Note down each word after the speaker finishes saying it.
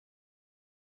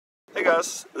Hey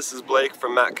guys, this is Blake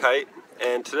from Kite,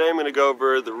 and today I'm going to go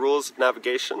over the rules of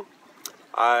navigation.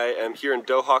 I am here in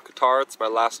Doha, Qatar. It's my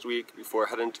last week before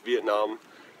heading to Vietnam,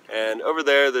 and over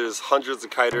there's hundreds of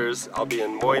kiters. I'll be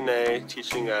in Moi Ne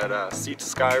teaching at Sea to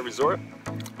Sky Resort,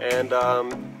 and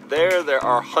there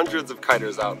are hundreds of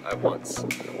kiters out at once.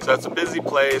 So it's a busy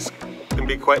place. It can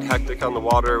be quite hectic on the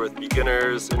water with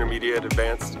beginners, intermediate,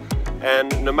 advanced,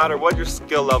 and no matter what your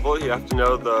skill level, you have to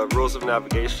know the rules of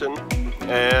navigation.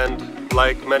 And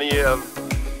like many of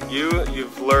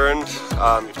you've learned,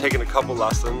 you've taken a couple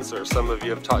lessons, or some of you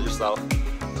have taught yourself,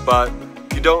 but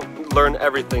you don't learn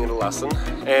everything in a lesson.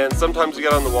 And sometimes you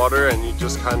get on the water and you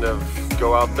just kind of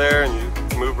go out there and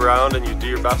you move around and you do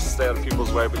your best to stay out of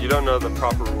people's way, but you don't know the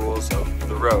proper rules of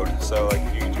the road. So like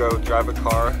if you go drive a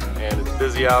car and it's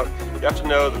busy out, you have to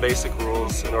know the basic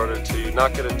rules in order to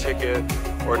not get a ticket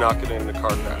or not get in a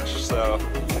car crash. So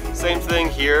same thing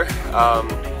here.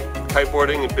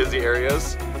 Kiteboarding in busy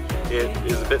areas, it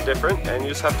is a bit different, and you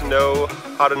just have to know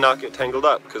how to not get tangled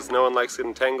up, because no one likes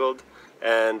getting tangled,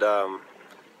 and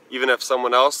even if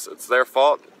someone else, it's their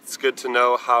fault, it's good to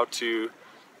know how to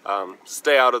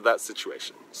stay out of that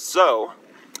situation. So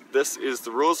this is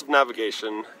the rules of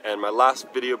navigation and my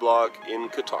last video blog in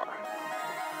Qatar.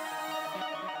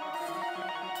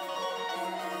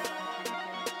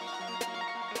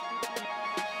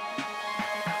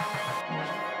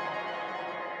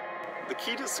 The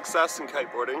key to success in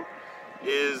kiteboarding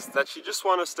is that you just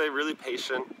want to stay really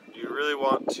patient, you really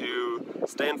want to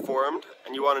stay informed,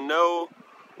 and you want to know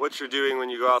what you're doing when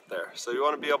you go out there. So you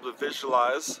want to be able to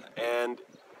visualize, and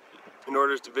in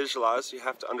order to visualize, you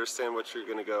have to understand what you're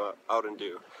going to go out and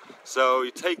do. So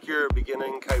you take your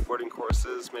beginning kiteboarding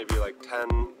courses, maybe like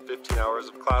 10, 15 hours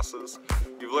of classes.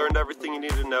 You've learned everything you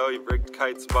need to know, you've rigged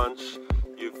kites a bunch,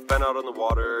 you've been out on the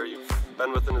water, you've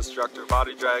been with an instructor,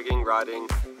 body dragging, riding,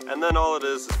 and then all it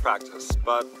is practice.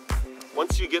 But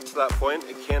once you get to that point,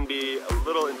 it can be a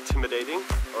little intimidating,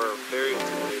 or very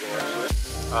intimidating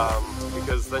actually,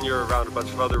 because then you're around a bunch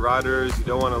of other riders. You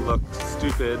don't want to look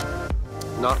stupid,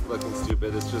 not looking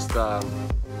stupid. It's just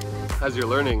as you're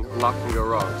learning, a lot can go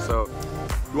wrong. So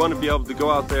you want to be able to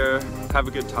go out there, have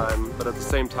a good time, but at the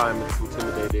same time it's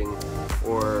intimidating,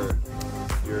 or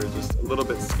you're just a little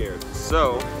bit scared.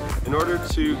 So in order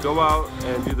to go out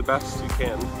and do the best you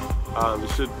can, you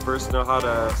should first know how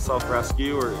to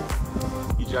self-rescue or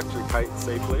eject your kite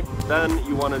safely. Then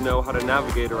you want to know how to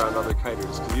navigate around other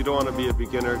kiters, because you don't want to be a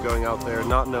beginner going out there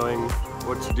not knowing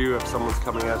what to do if someone's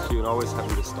coming at you and always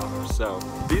having to stop. So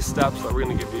these steps that we're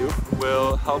going to give you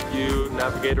will help you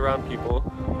navigate around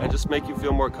people and just make you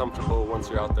feel more comfortable once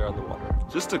you're out there on the water.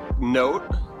 Just a note,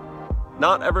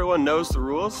 not everyone knows the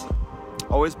rules.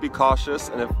 Always be cautious,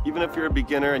 and even if you're a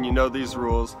beginner and you know these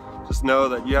rules, just know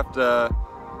that you have to,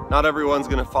 not everyone's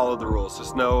going to follow the rules.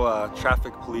 Just know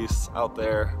traffic police out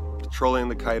there patrolling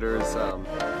the kiters,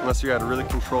 unless you're at a really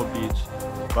controlled beach,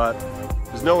 but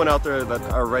there's no one out there that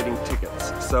are writing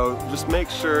tickets. So just make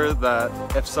sure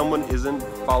that if someone isn't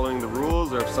following the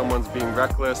rules, or if someone's being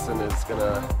reckless and is going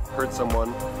to hurt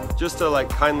someone, just to like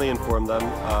kindly inform them.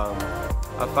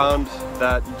 I found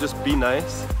that you just be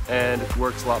nice, and it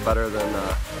works a lot better than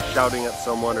shouting at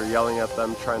someone or yelling at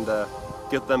them, trying to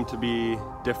get them to be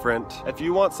different. If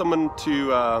you want someone to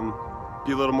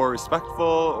be a little more respectful,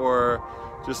 or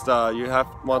just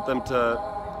want them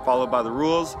to follow by the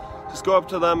rules, just go up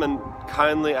to them and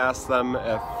kindly ask them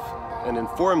and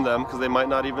inform them, because they might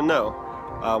not even know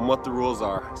what the rules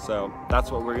are. So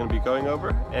that's what we're going to be going over,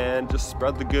 and just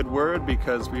spread the good word,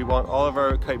 because we want all of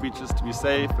our kite beaches to be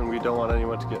safe, and we don't want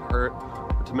anyone to get hurt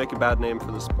or to make a bad name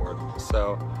for the sport.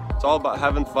 So it's all about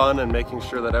having fun and making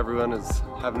sure that everyone is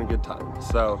having a good time.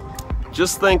 So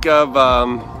just think of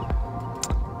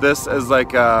this as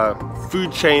like a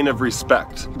food chain of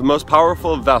respect. The most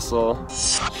powerful vessel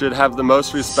should have the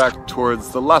most respect towards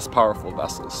the less powerful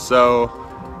vessels. So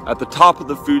at the top of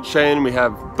the food chain, we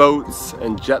have boats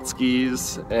and jet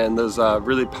skis and those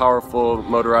really powerful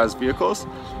motorized vehicles.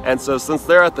 And so since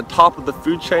they're at the top of the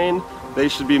food chain, they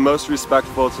should be most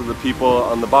respectful to the people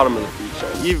on the bottom of the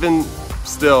food chain. Even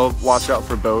still, watch out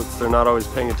for boats. They're not always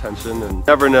paying attention, and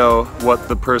never know what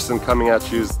the person coming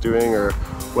at you is doing, or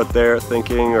what they're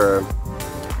thinking, or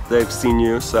they've seen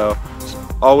you. So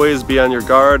always be on your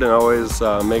guard, and always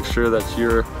make sure that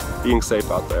you're being safe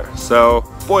out there. So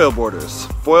foil boarders.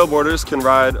 Foil boarders can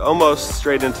ride almost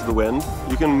straight into the wind.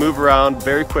 You can move around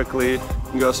very quickly, you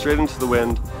can go straight into the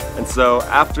wind. And so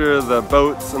after the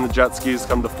boats and the jet skis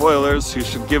come the foilers, who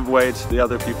should give way to the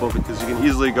other people, because you can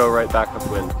easily go right back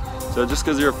upwind. So just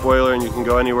because you're a foiler and you can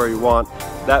go anywhere you want,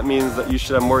 that means that you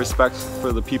should have more respect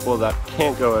for the people that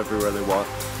can't go everywhere they want.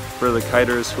 for the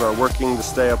kiters who are working to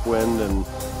stay upwind and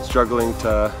struggling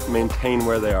to maintain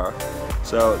where they are.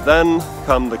 So then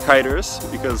come the kiters,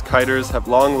 because kiters have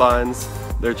long lines,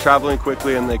 they're traveling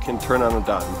quickly and they can turn on a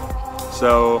dime.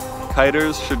 So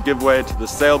kiters should give way to the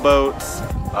sailboats,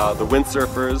 the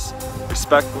windsurfers.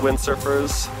 Respect the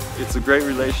windsurfers. It's a great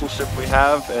relationship we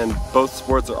have, and both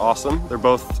sports are awesome. They're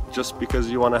both just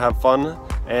because you want to have fun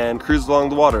and cruise along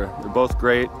the water. They're both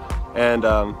great. And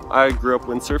I grew up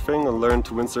windsurfing and learned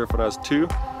to windsurf when I was 2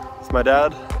 with my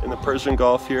dad in the Persian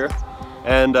Gulf here.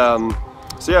 And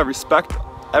so yeah, respect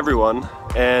everyone,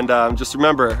 and just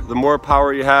remember, the more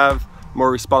power you have,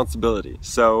 more responsibility.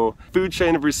 So food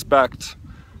chain of respect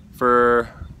for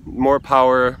more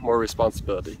power, more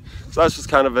responsibility. So that's just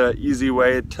kind of an easy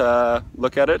way to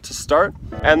look at it to start.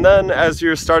 And then as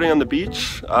you're starting on the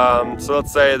beach, so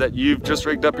let's say that you've just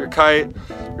rigged up your kite,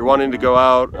 you're wanting to go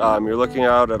out, you're looking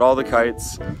out at all the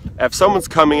kites. If someone's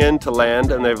coming in to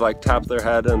land and they've like tapped their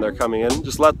head and they're coming in,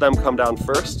 just let them come down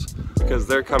first, because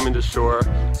they're coming to shore.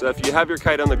 So if you have your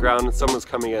kite on the ground and someone's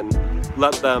coming in,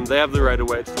 let them, they have the right of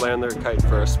way to land their kite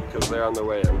first because they're on their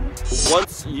way in.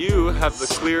 Once you have the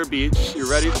clear beach, you're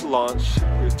ready to launch,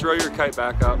 you throw your kite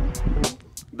back up,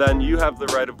 then you have the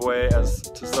right of way as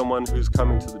to someone who's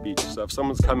coming to the beach. So if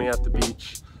someone's coming at the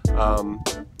beach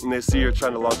and they see you're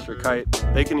trying to launch your kite,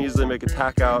 they can easily make a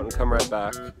tack out and come right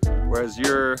back. Whereas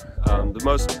the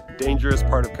most dangerous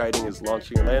part of kiting is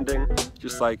launching and landing.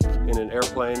 Just like in an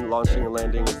airplane, launching and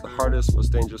landing is the hardest,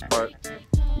 most dangerous part,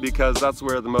 because that's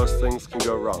where the most things can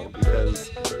go wrong,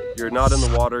 because you're not in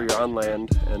the water, you're on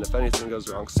land, and if anything goes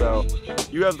wrong. So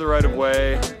you have the right of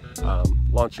way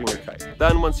launching your kite.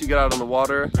 Then once you get out on the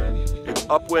water, it's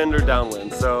upwind or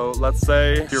downwind. So let's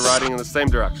say you're riding in the same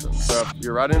direction. So if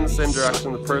you're riding in the same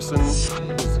direction, the person is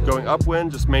going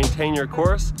upwind, just maintain your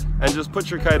course and just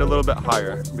put your kite a little bit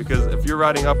higher, because if you're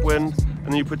riding upwind and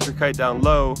then you put your kite down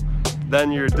low, then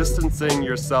you're distancing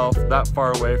yourself that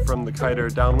far away from the kiter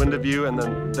downwind of you, and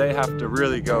then they have to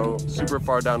really go super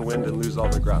far downwind and lose all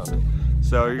the ground.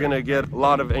 So you're gonna get a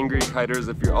lot of angry kiters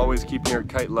if you're always keeping your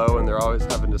kite low and they're always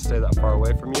having to stay that far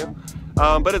away from you.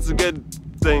 But it's a good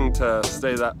thing to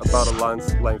stay that about a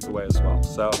line's length away as well.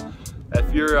 So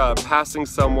if you're passing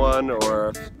someone,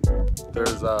 or if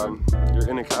there's you're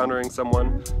encountering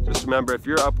someone, just remember, if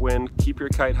you're upwind, keep your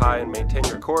kite high and maintain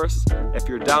your course. If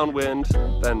you're downwind,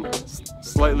 then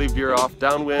slightly veer off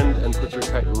downwind and put your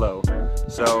kite low.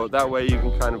 So that way you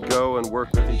can kind of go and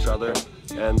work with each other.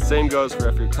 And same goes for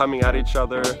if you're coming at each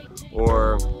other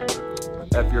or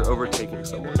if you're overtaking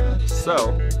someone.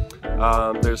 So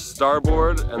there's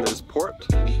starboard and there's port.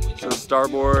 So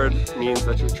starboard means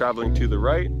that you're traveling to the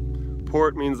right.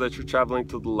 Port means that you're traveling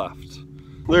to the left.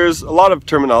 There's a lot of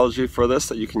terminology for this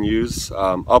that you can use.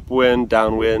 Upwind,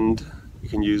 downwind, you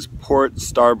can use port,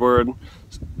 starboard.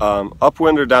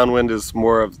 Upwind or downwind is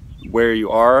more of where you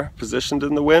are positioned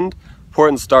in the wind. Port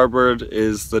and starboard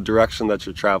is the direction that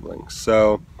you're traveling.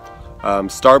 So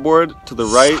starboard, to the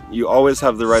right, you always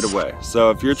have the right of way. So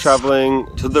if you're traveling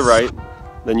to the right,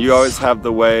 then you always have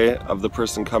the way of the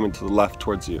person coming to the left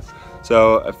towards you.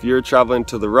 So if you're traveling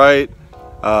to the right,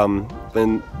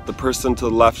 then the person to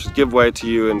the left should give way to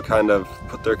you and kind of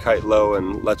put their kite low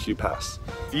and let you pass.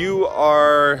 If you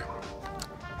are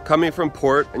coming from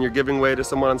port and you're giving way to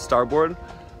someone on starboard,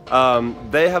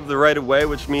 they have the right of way,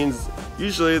 which means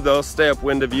usually they'll stay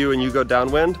upwind of you and you go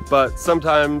downwind, but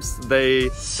sometimes they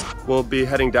will be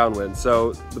heading downwind.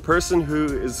 So the person who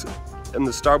is in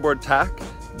the starboard tack,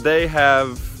 they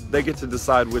get to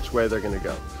decide which way they're going to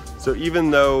go. So even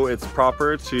though it's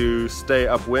proper to stay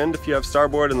upwind if you have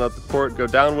starboard and let the port go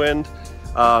downwind,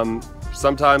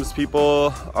 sometimes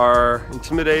people are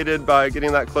intimidated by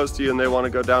getting that close to you and they want to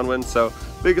go downwind. So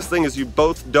the biggest thing is you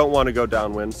both don't want to go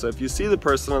downwind. So if you see the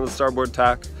person on the starboard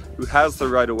tack who has the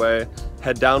right of way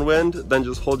head downwind, then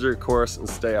just hold your course and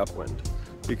stay upwind,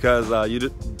 because you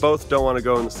both don't want to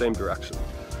go in the same direction.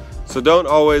 So don't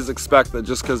always expect that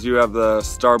just because you have the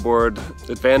starboard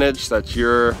advantage that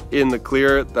you're in the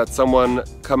clear, that someone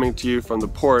coming to you from the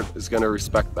port is going to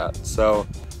respect that. So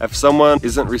if someone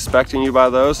isn't respecting you by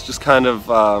those, just kind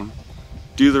of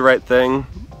do the right thing,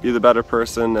 be the better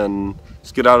person, and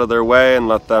just get out of their way and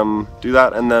let them do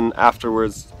that. And then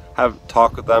afterwards have a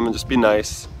talk with them and just be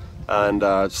nice, and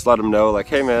just let them know, like,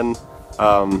 hey man,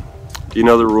 do you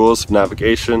know the rules of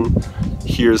navigation?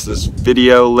 Here's this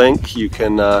video link, you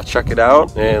can check it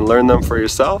out and learn them for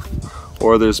yourself,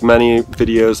 or there's many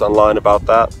videos online about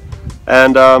that.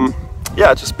 And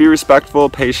yeah, just be respectful,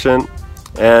 patient,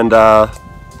 and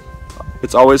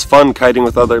it's always fun kiting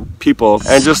with other people,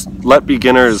 and just let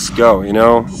beginners go. You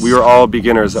know, we were all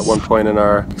beginners at one point in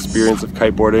our experience of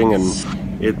kiteboarding,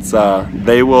 and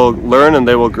they will learn and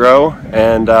they will grow,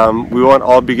 and we want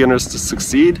all beginners to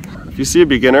succeed. If you see a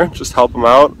beginner, just help them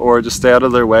out or just stay out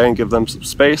of their way and give them some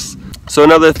space. So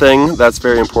another thing that's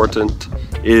very important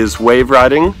is wave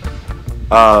riding.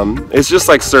 It's just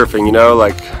like surfing, you know,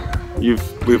 like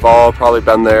we've all probably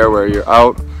been there where you're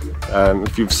out.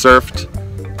 If you've surfed,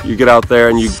 you get out there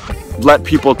and you let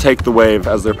people take the wave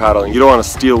as they're paddling. You don't want to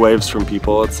steal waves from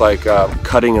people. It's like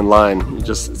cutting in line.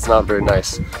 It's not very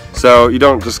nice. So you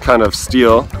don't just kind of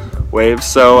steal waves.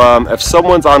 So if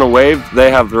someone's on a wave,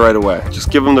 they have the right of way. Just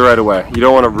give them the right of way. You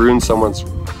don't want to ruin someone's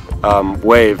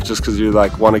wave just because you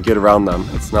like want to get around them.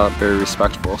 It's not very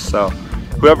respectful. So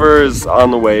whoever is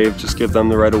on the wave, just give them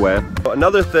the right of way.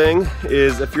 Another thing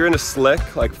is if you're in a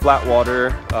slick, like flat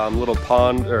water, little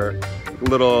pond, or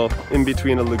little in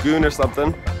between a lagoon or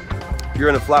something, if you're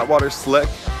in a flat water slick,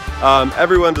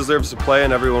 everyone deserves to play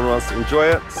and everyone wants to enjoy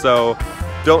it. So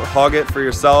don't hog it for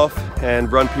yourself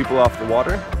and run people off the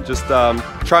water. Just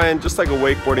try and, just like a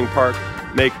wakeboarding park,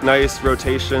 make nice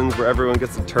rotations where everyone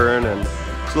gets a turn. And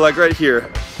so like right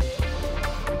here,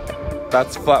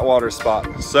 that's a flat water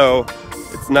spot. So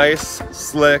it's nice,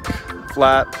 slick,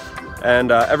 flat,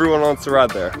 and everyone wants to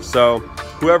ride there. So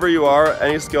whoever you are,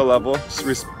 any skill level,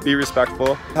 just be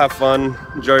respectful, have fun,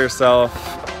 enjoy yourself,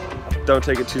 don't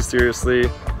take it too seriously,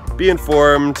 be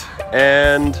informed,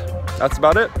 and that's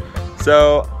about it.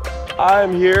 So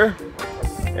I'm here,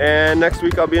 and next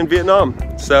week I'll be in Vietnam.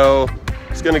 So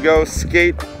just gonna go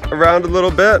skate around a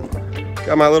little bit.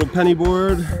 Got my little penny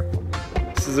board.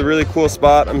 This is a really cool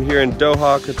spot. I'm here in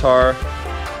Doha, Qatar.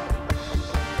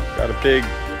 Got a big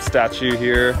statue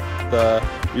here, the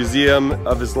Museum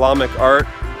of Islamic Art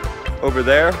over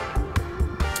there,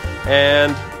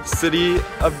 and city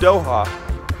of Doha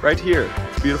right here.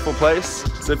 It's a beautiful place.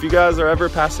 So if you guys are ever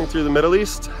passing through the Middle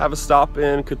East, have a stop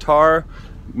in Qatar.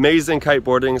 Amazing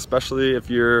kiteboarding, especially if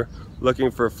you're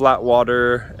looking for flat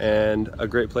water and a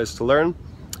great place to learn.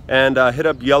 And hit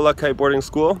up Yella Kiteboarding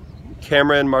School.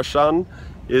 Cameron Marchand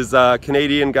is a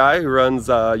Canadian guy who runs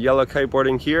Yella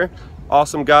Kiteboarding here.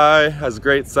 Awesome guy, has a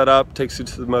great setup, takes you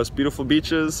to the most beautiful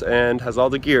beaches, and has all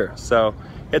the gear. So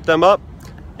hit them up,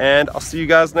 and I'll see you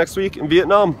guys next week in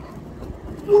Vietnam.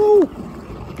 Woo!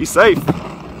 Be safe.